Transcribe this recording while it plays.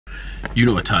You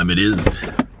know what time it is.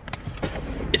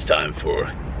 It's time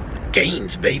for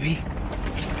gains, baby.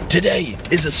 Today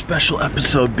is a special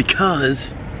episode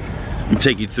because I'm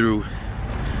taking you through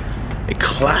a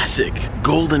classic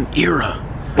golden era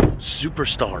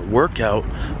superstar workout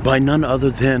by none other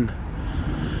than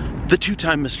the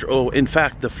two-time Mr. O, in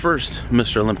fact, the first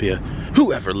Mr. Olympia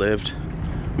who ever lived,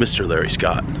 Mr. Larry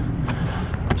Scott.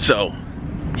 So,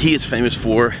 he is famous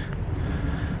for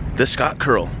the Scott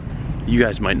curl. You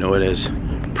guys might know it as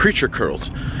preacher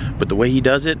curls, but the way he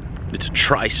does it, it's a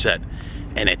tri-set,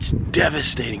 and it's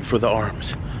devastating for the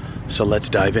arms. So let's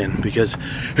dive in because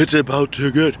it's about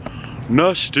to get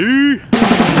nasty.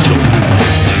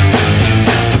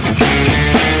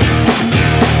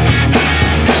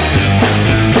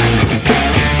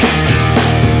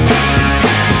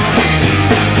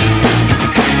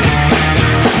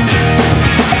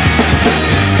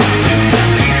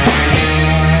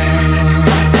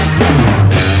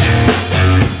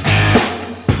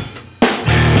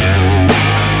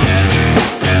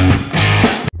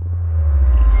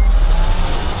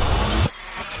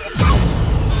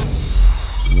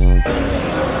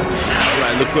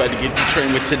 Who I had to get to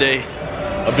train with today.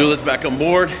 Abdullah's back on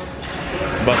board.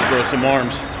 About to grow some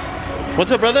arms. What's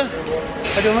up, brother?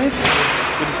 How you doing, mate?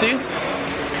 Good to see you.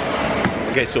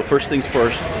 Okay, so first things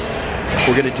first,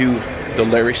 we're gonna do the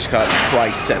Larry Scott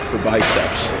tri-set for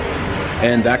biceps.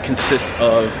 And that consists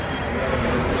of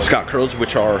Scott curls,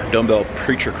 which are dumbbell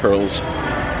preacher curls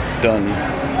done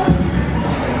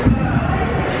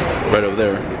right over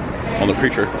there on the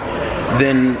preacher.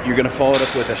 Then you're gonna follow it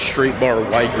up with a straight bar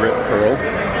wide grip curl,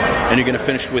 and you're gonna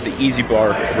finish with the easy bar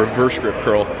reverse grip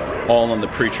curl, all on the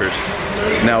preachers.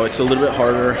 Now it's a little bit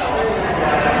harder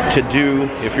to do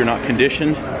if you're not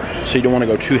conditioned, so you don't wanna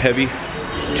go too heavy,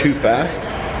 too fast.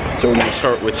 So we're gonna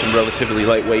start with some relatively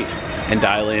lightweight and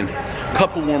dial in a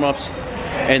couple warm-ups,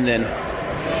 and then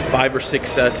 5 or 6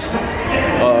 sets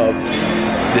of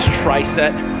this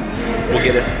tri-set will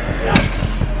get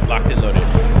us locked and loaded.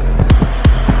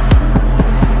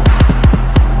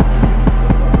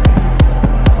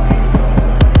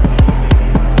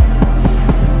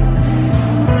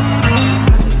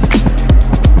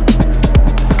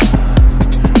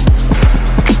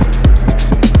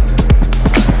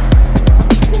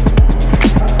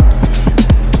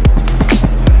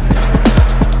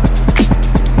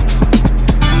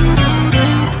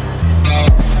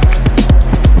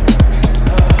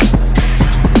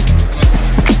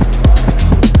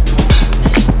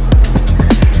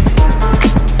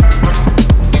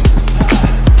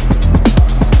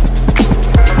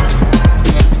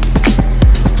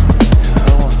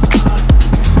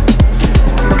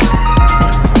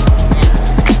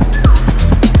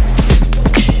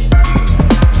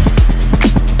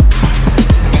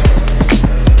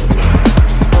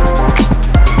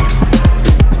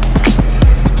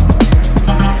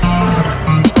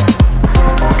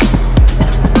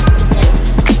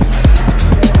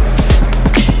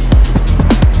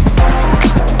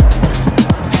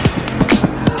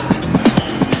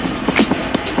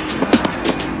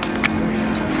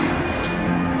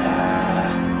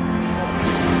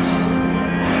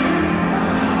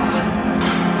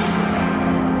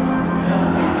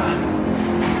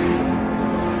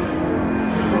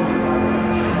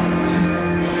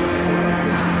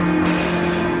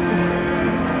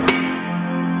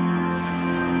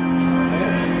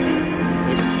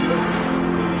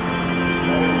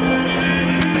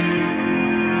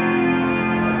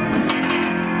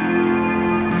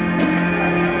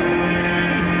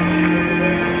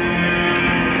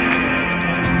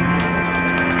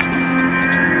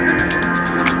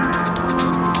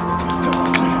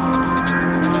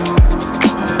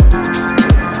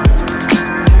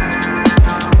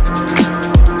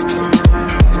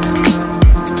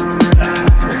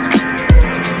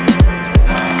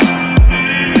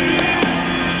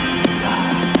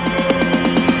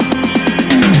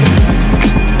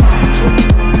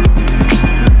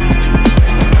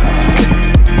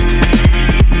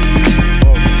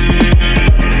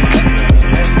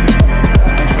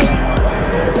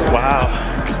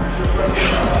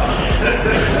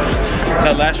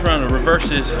 Last round of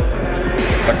reverses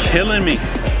are killing me.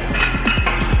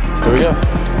 There we go.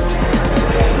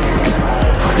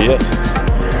 Yes.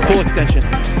 Full extension.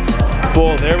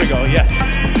 Full, there we go, yes.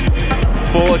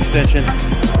 Full extension.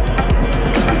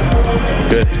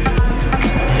 Good.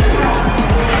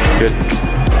 Good.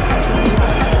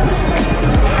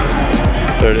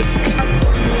 There it is.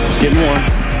 It's getting warm.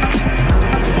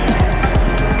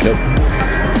 Yep.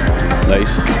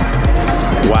 Nice.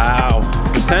 Wow.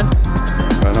 10?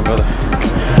 Right on, brother.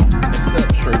 Next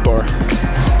up, straight bar.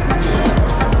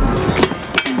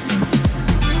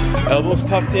 Elbows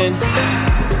tucked in,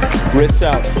 wrists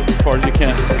out as far as you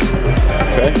can.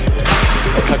 Okay?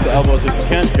 I'll tuck the elbows if you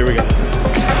can. Here we go.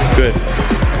 Good.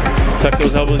 Tuck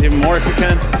those elbows even more if you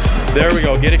can. There we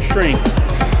go. Get extreme.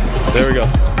 There we go.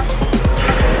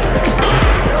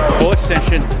 Full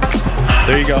extension.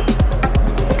 There you go.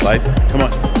 5. Come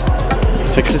on.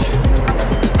 6s.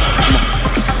 Come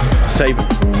on. 7.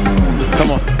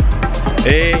 Come on.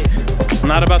 8.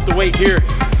 Not about the weight here.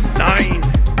 9.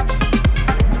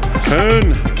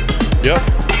 10. Yep.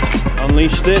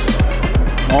 Unleash this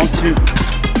onto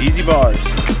easy bars.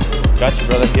 Gotcha,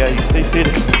 brother. Yeah, you stay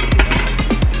seated.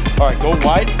 All right, go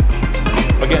wide.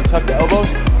 Again, tuck the elbows.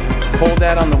 Hold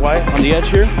that on the edge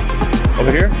here.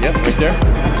 Over here. Yep, right there.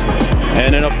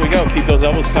 And then up we go. Keep those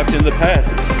elbows tucked into the pad.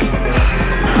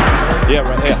 Yeah,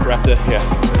 right. Yeah, wrap the. Yeah.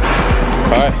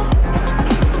 All right.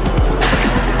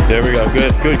 There we go.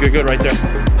 Good. Good. Good. Good. Right there.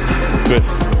 Good.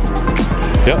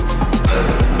 Yep.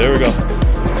 There we go.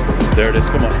 There it is.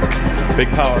 Come on. Big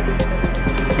power.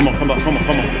 Come on. Come on. Come on.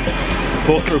 Come on.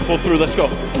 Pull through. Pull through. Let's go.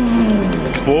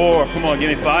 4. Come on. Give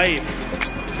me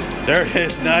 5. There it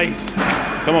is. Nice.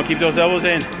 Come on. Keep those elbows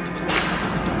in.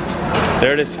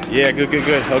 There it is. Yeah. Good. Good.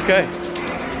 Good. Okay.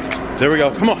 There we go.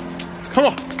 Come on. Come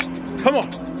on. Come on.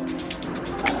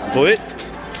 Pull it.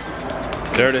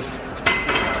 There it is.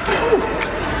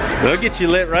 That'll get you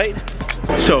lit, right?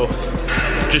 So,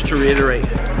 just to reiterate,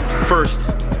 first,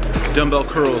 dumbbell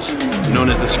curls, known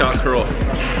as the Scott curl.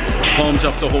 Palms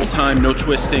up the whole time, no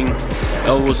twisting,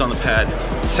 elbows on the pad.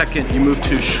 Second, you move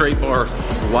to straight bar,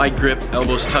 wide grip,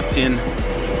 elbows tucked in,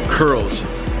 curls.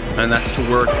 And that's to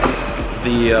work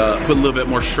the, put a little bit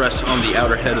more stress on the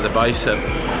outer head of the bicep.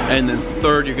 And then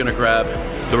third, you're gonna grab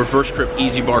the reverse grip,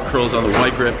 easy bar curls on the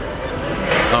wide grip.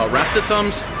 Wrap the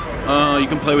thumbs, you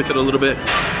can play with it a little bit,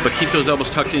 but keep those elbows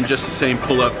tucked in just the same,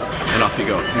 pull up, and off you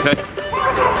go, okay?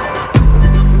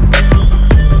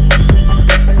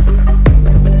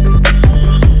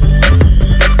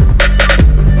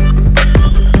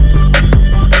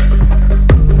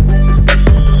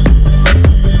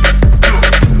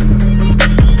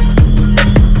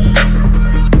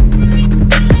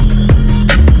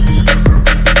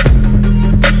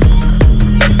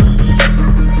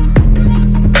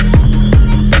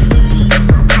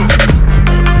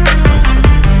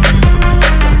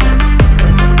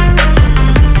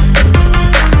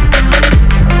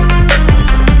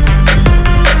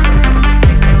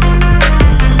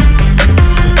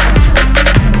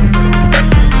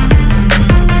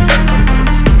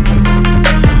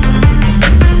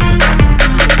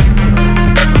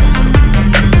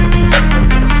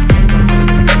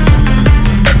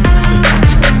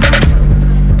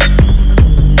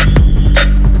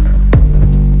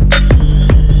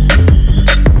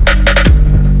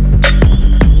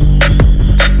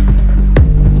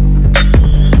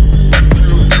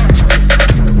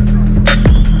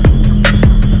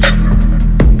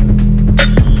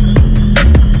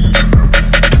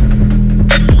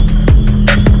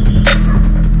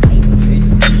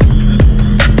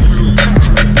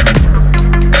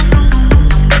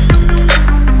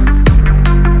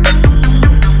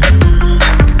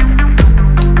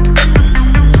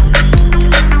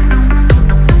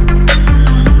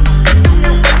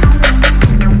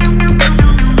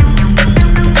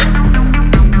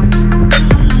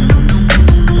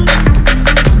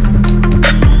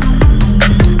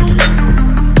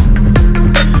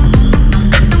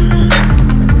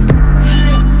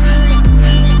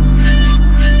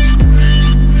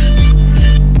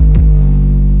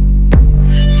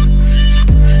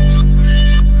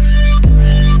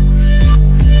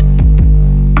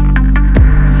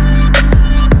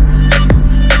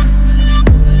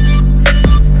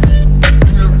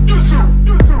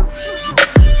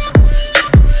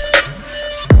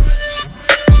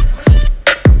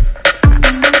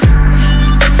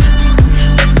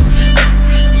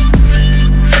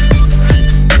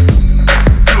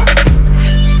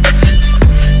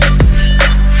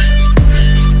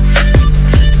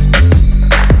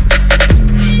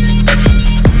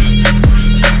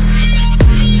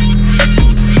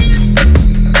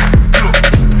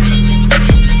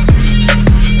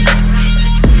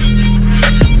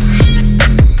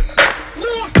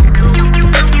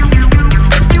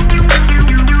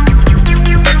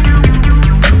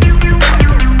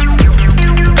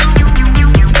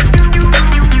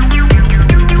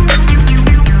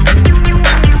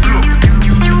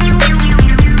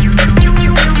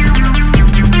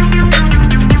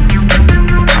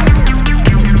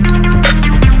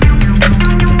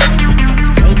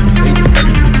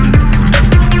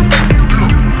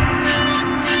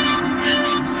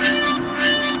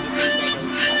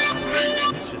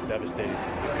 devastating.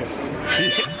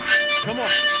 Okay. Come on.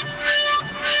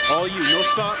 All you, no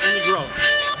stop, only grow.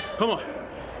 Come on.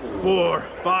 4,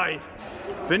 5.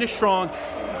 Finish strong.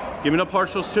 Giving up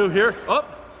partials 2 here.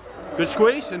 Up. Good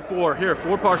squeeze. And 4. Here,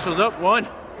 4 partials up. 1.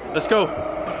 Let's go.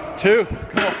 2.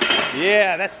 Come on.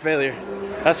 Yeah, that's failure.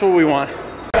 That's what we want.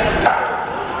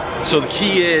 So the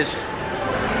key is,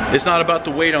 it's not about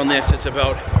the weight on this. It's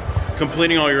about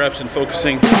completing all your reps and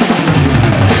focusing